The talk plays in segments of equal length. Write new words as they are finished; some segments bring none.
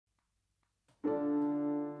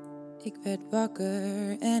Ik werd wakker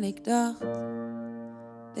en ik dacht,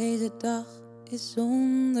 deze dag is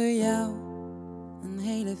zonder jou een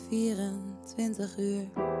hele 24 uur.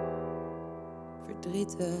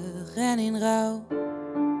 Verdrietig en in rouw,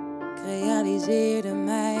 ik realiseerde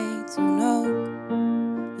mij toen ook.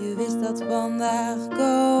 Je wist dat vandaag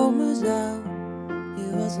komen zou.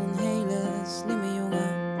 Je was een hele slimme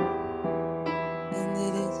jongen. En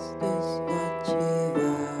dit is dus wat je wou.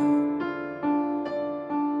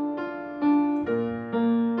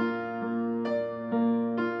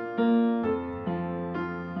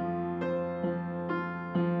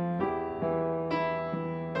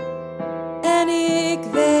 En ik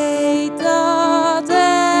weet dat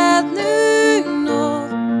het nu nog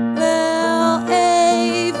wel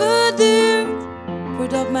even duurt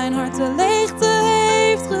voordat mijn hart de leegte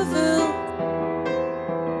heeft gevuld.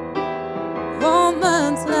 Want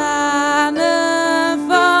mijn tranen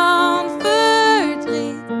van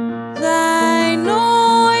verdriet zijn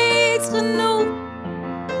nooit genoeg.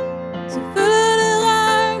 Ze vullen de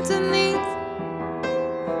ruimte niet,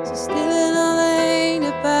 ze stillen alleen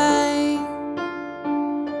de pijn.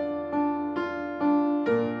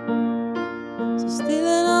 Ze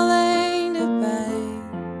stillen alleen de pijn.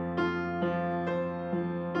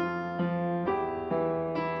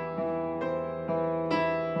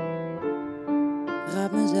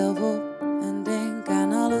 Raap mezelf op en denk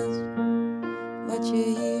aan alles wat je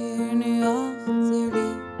hier nu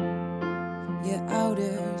achterliet. Je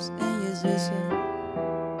ouders en je zussen,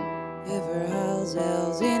 je verhaal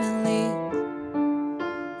zelfs in een lied.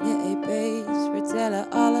 Je EP's vertellen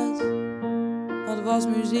alles, wat was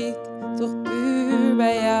muziek toch puur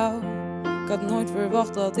bij jou. Ik had nooit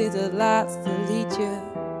verwacht dat dit het laatste liedje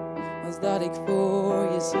was dat ik voor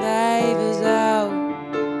je schrijven zou.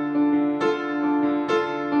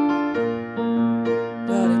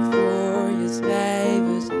 Dat ik voor je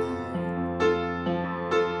schrijven zou.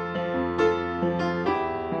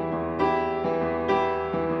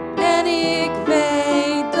 En ik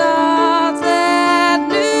weet dat het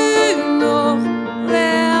nu nog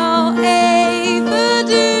wel even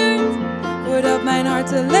duurt voordat mijn hart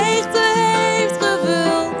de leegte